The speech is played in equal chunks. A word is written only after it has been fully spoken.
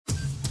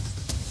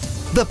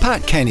The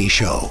Pat Kenny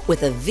Show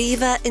with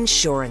Aviva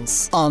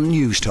Insurance on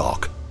News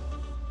Talk.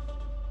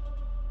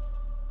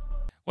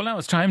 Well, now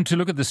it's time to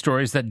look at the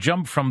stories that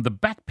jump from the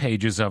back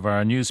pages of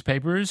our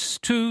newspapers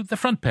to the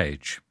front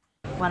page.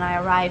 When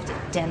I arrived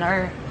at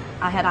dinner,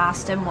 I had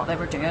asked him what they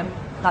were doing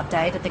that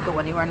day. Did they go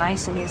anywhere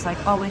nice? And he's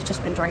like, oh, we've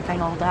just been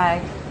drinking all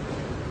day.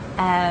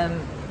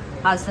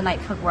 As the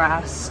night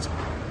progressed,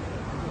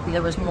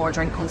 there was more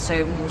drink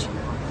consumed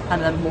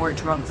and then more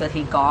drunk that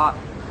he got,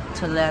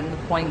 to then the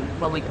point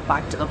when we got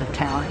back to the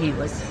hotel, he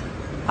was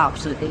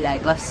absolutely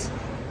legless.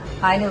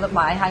 I know that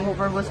my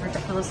hangover was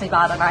ridiculously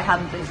bad and I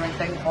hadn't been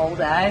drinking all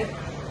day.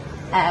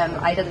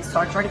 I didn't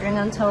start drinking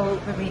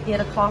until maybe 8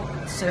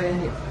 o'clock, so,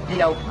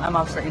 I'm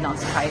absolutely not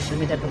surprised when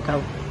we didn't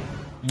go.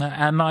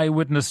 An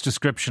eyewitness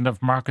description of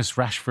Marcus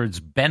Rashford's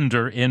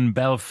bender in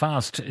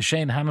Belfast.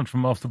 Shane Hannon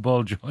from Off the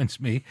Ball joins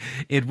me.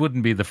 It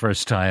wouldn't be the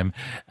first time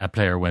a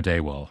player went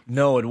AWOL.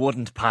 No, it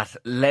wouldn't, Pat.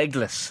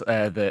 Legless,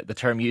 the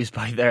term used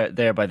by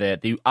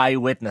the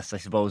eyewitness, I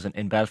suppose,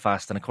 in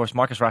Belfast. And of course,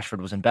 Marcus Rashford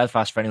was in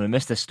Belfast, for anyone who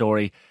missed this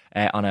story,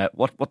 on a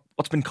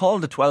what's been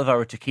called a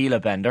 12-hour tequila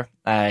bender.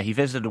 He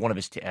visited one of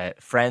his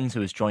friends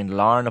who has joined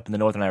Larne up in the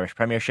Northern Irish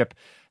Premiership.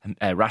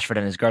 Rashford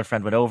and his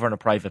girlfriend went over on a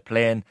private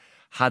plane,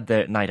 had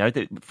the night out.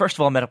 They, first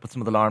of all, met up with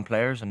some of the Larne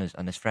players and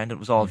his friend. It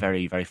was all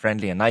very, very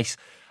friendly and nice.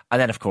 And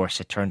then, of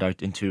course, it turned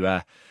out into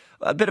a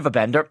bit of a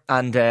bender.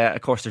 And, of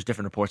course, there's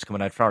different reports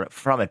coming out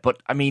from it.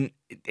 But, I mean,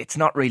 it's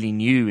not really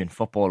new in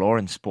football or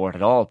in sport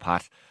at all,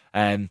 Pat.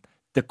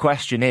 The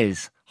question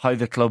is how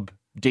the club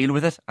deal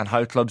with it and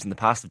how clubs in the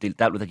past have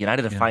dealt with it.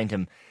 United have fined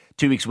him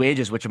 2 weeks'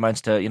 wages, which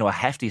amounts to, a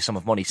hefty sum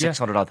of money,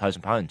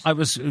 £600,000. I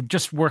was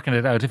just working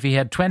it out. If he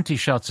had 20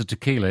 shots of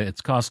tequila,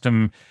 it's cost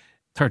him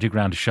 30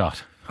 grand a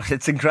shot.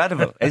 It's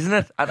incredible, isn't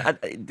it? And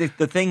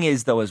the thing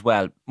is, though, as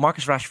well,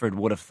 Marcus Rashford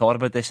would have thought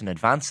about this in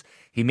advance.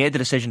 He made the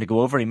decision to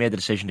go over. He made the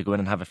decision to go in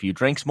and have a few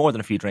drinks, more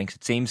than a few drinks,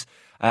 it seems.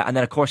 And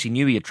then, of course, he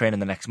knew he had training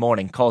the next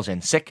morning, calls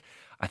in sick.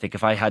 I think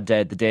if I had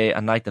the day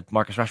and night that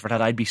Marcus Rashford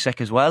had, I'd be sick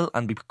as well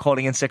and be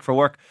calling in sick for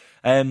work.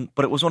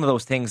 But it was one of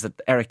those things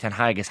that Eric Ten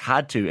Hag has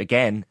had to,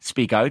 again,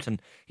 speak out.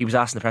 And he was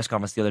asked in the press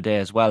conference the other day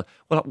as well,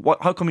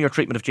 how come your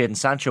treatment of Jadon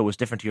Sancho was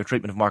different to your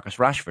treatment of Marcus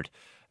Rashford?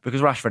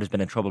 Because Rashford has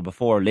been in trouble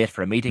before, late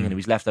for a meeting, and he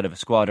was left out of a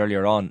squad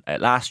earlier on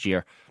last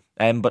year.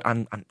 And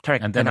then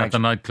at the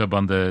nightclub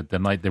on the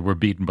night they were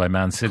beaten by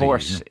Man City. Of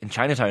course, in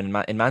Chinatown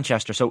in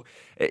Manchester. So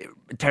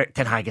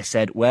Ten Hag has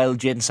said, well,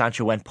 Jadon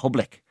Sancho went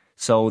public.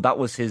 So that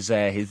was his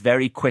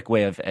very quick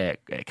way of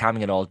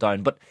calming it all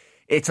down. But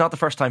it's not the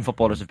first time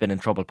footballers have been in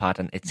trouble, Pat,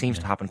 and it seems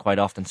to happen quite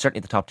often, certainly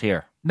at the top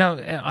tier. Now,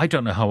 I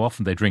don't know how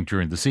often they drink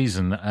during the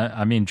season.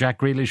 I mean, Jack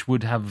Grealish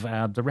would have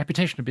the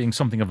reputation of being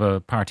something of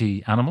a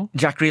party animal.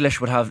 Jack Grealish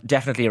would have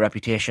definitely a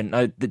reputation.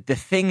 Now, the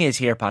thing is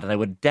here, Pat, and I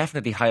would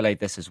definitely highlight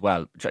this as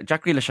well.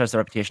 Jack Grealish has the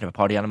reputation of a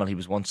party animal. He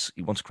once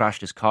crashed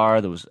his car.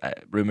 There was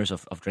rumours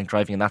of drink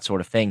driving and that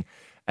sort of thing.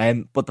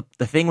 But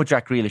the thing with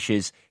Jack Grealish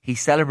is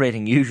he's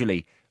celebrating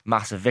usually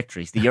massive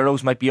victories. The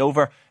Euros might be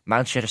over.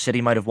 Manchester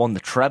City might have won the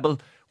treble,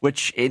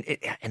 which,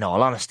 in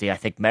all honesty, I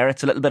think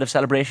merits a little bit of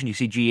celebration. You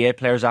see GA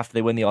players after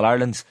they win the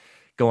All-Irelands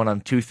going on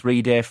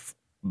 2-3 day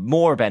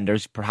more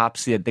benders.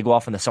 Perhaps they go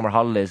off in the summer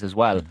holidays as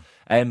well.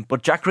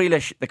 But Jack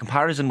Grealish, the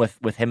comparison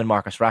with him and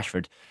Marcus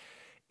Rashford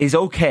is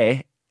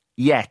okay,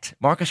 yet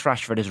Marcus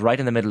Rashford is right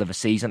in the middle of a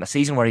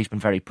season where he's been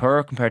very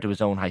poor compared to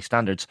his own high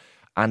standards,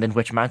 and in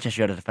which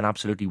Manchester United have been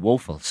absolutely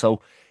woeful.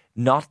 So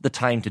not the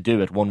time to do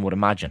it, one would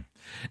imagine.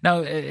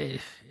 Now,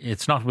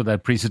 it's not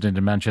without precedent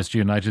in Manchester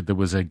United. There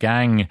was a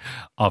gang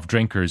of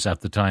drinkers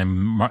at the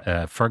time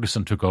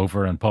Ferguson took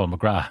over, and Paul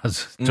McGrath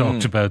has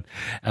talked about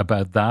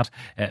that.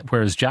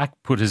 Whereas Jack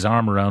put his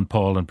arm around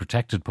Paul and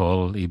protected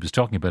Paul. He was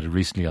talking about it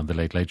recently on the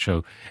Late Late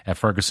Show.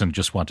 Ferguson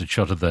just wanted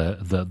shut of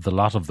the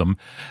lot of them.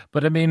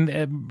 But I mean,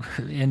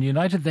 in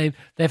United,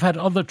 they've had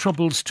other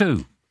troubles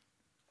too.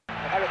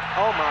 And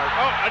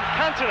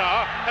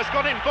Cantona has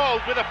got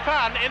involved with a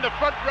fan in the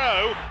front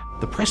row.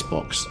 The press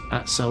box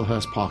at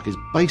Selhurst Park is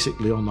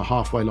basically on the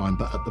halfway line,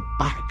 but at the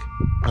back.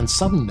 And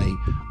suddenly,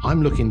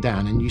 I'm looking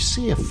down and you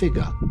see a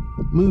figure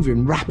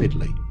moving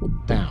rapidly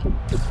down.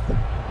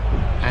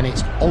 And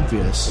it's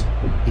obvious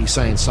he's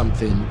saying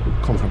something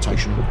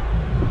confrontational.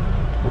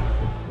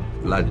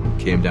 The lad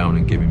came down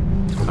and gave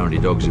him apparently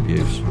dog's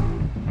abuse.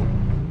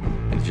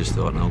 And he just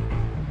thought, no,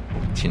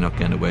 you're not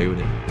getting away with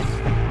it.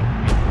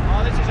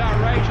 Oh, this is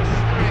outrageous.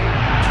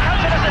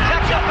 Cantona's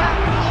attacked your back.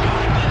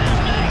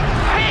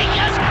 He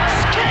has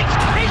kicked.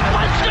 He's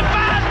punched the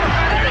man.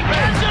 Eric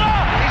Cantona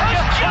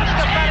has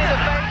jumped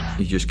in.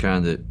 He's just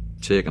kind of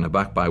taken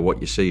aback by what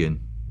you're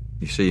seeing.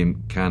 You see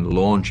him kind of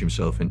launch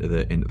himself into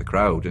the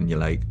crowd, and you're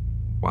like,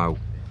 wow.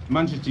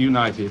 Manchester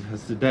United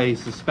has today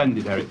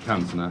suspended Eric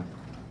Cantona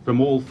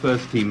from all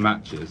first-team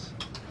matches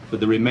for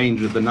the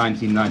remainder of the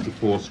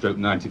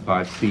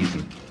 1994-95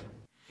 season.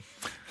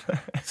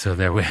 So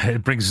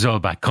it brings us all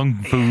back.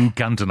 Kung Fu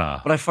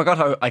Cantona. But I forgot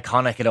how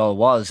iconic it all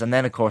was. And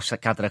then, of course,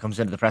 Cantona comes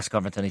into the press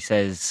conference and he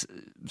says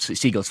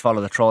seagulls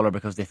follow the trawler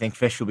because they think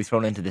fish will be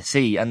thrown into the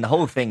sea. And the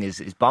whole thing is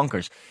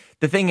bonkers.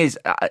 The thing is,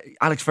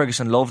 Alex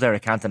Ferguson loved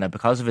Eric Cantona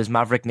because of his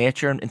maverick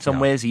nature. In some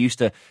ways, he used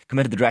to come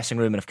into the dressing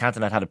room, and if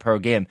Cantona had a poor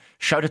game,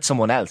 shout at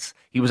someone else.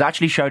 He was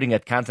actually shouting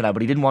at Cantona,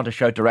 but he didn't want to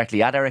shout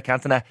directly at Eric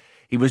Cantona.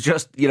 He was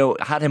just,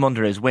 had him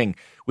under his wing.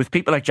 With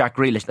people like Jack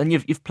Grealish, then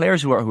you've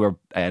players who are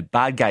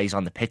bad guys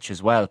on the pitch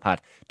as well,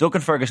 Pat. Duncan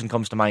Ferguson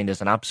comes to mind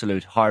as an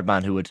absolute hard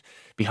man who would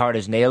be hard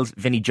as nails.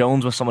 Vinnie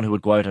Jones was someone who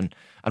would go out and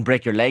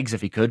break your legs if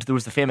he could. There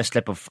was the famous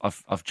slip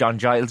of John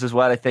Giles as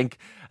well, I think,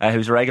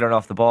 who's a regular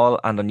off the ball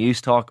and on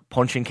News Talk,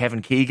 punching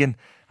Kevin Keegan.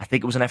 I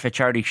think it was an FA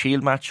Charity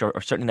Shield match or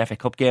certainly an FA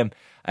Cup game.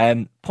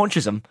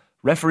 Punches him.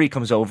 Referee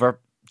comes over.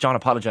 John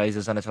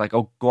apologises and it's like,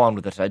 oh, go on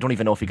with it. I don't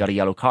even know if he got a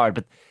yellow card.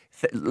 But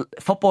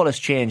football has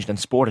changed and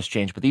sport has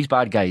changed. But these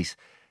bad guys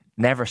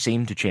never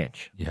seem to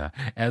change. Yeah.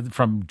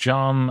 From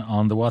John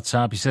on the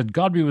WhatsApp, he said,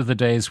 God be with the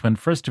days when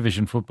First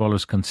Division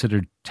footballers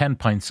considered 10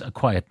 pints a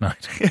quiet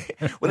night.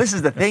 Well, this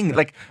is the thing.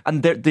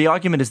 And the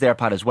argument is there,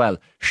 Pat, as well.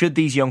 Should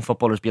these young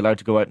footballers be allowed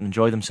to go out and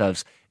enjoy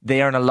themselves?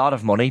 They earn a lot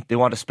of money. They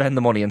want to spend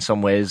the money in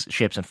some ways,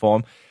 shapes and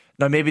form.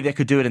 Now, maybe they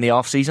could do it in the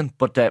off-season,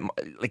 but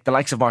like the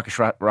likes of Marcus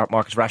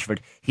Rashford,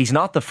 he's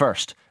not the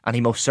first, and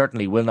he most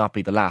certainly will not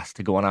be the last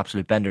to go on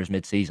absolute benders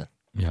mid-season.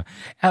 Yeah.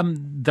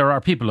 There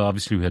are people,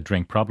 obviously, who had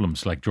drink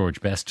problems, like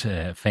George Best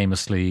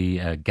famously,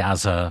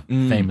 Gaza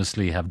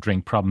famously have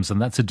drink problems,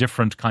 and that's a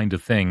different kind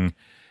of thing.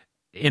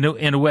 In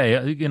a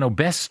way,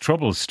 Best's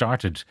troubles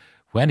started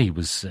when he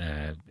was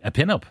a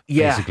pin-up,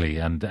 basically,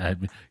 and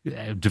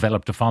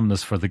developed a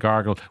fondness for the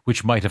gargle,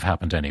 which might have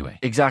happened anyway.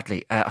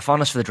 Exactly. A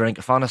fondness for the drink,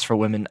 a fondness for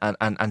women,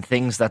 and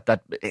things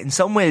that in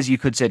some ways you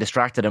could say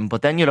distracted him,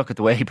 but then you look at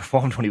the way he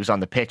performed when he was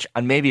on the pitch,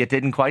 and maybe it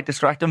didn't quite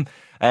distract him.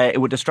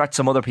 It would distract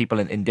some other people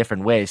in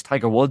different ways.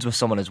 Tiger Woods was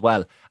someone as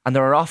well, and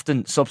there are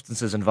often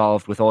substances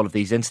involved with all of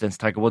these incidents.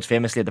 Tiger Woods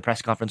famously at the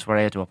press conference where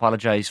he had to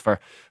apologise for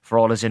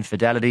all his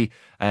infidelity.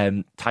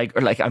 Even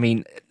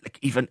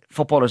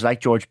footballers like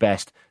George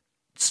Best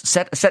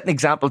set an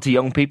example to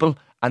young people,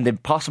 and they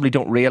possibly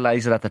don't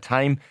realise it at the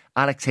time.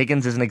 Alex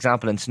Higgins is an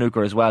example in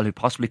snooker as well, who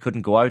possibly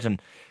couldn't go out and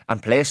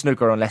play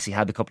snooker unless he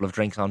had a couple of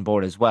drinks on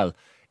board as well.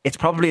 It's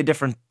probably a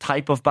different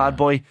type of bad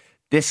boy.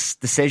 This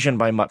decision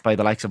by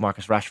the likes of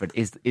Marcus Rashford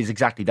is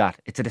exactly that.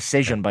 It's a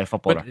decision by a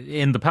footballer. But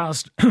in the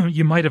past,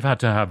 you might have had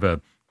to have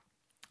a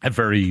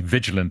very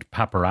vigilant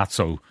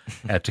paparazzo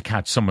to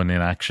catch someone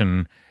in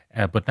action.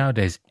 But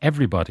nowadays,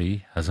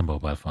 everybody has a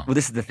mobile phone. Well,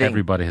 this is the thing.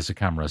 Everybody has a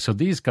camera. So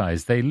these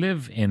guys, they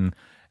live in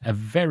a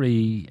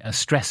very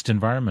stressed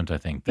environment, I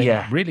think.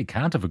 They really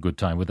can't have a good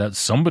time without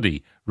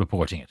somebody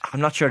reporting it.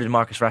 I'm not sure did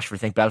Marcus Rashford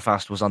think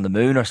Belfast was on the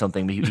moon or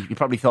something. He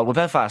probably thought, well,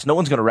 Belfast, no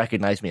one's going to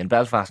recognise me in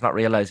Belfast, not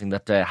realising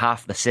that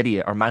half the city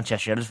are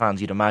Manchester United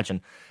fans, you'd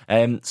imagine.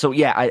 I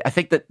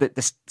think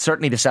that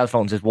certainly the cell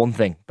phones is one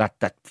thing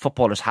that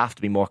footballers have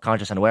to be more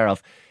conscious and aware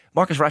of.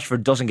 Marcus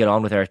Rashford doesn't get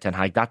on with Erik ten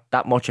Hag.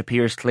 That much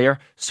appears clear.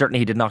 Certainly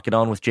he did not get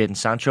on with Jadon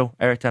Sancho,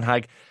 Erik ten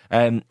Hag.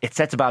 It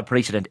sets a bad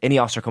precedent.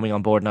 Ineos are coming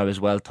on board now as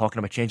well, talking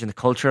about changing the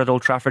culture at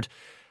Old Trafford.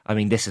 I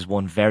mean, this is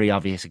one very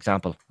obvious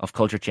example of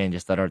culture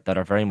changes that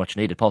are very much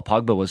needed. Paul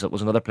Pogba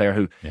was another player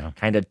who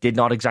kind of did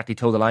not exactly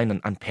toe the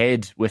line and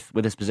paid with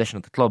his position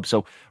at the club.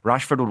 So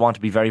Rashford would want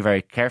to be very,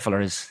 very careful, or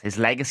his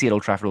legacy at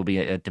Old Trafford will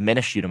be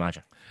diminished, you'd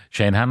imagine.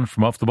 Shane Hannon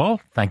from Off the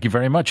Ball, thank you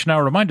very much. Now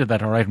a reminder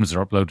that our items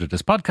are uploaded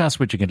as podcasts,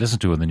 which you can listen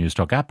to on the News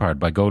Talk app powered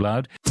by Go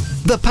Loud.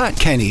 The Pat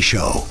Kenny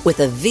Show. With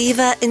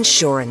Aviva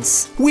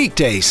Insurance.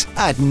 Weekdays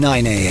at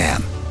 9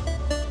 a.m.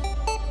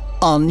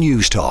 on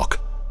News Talk.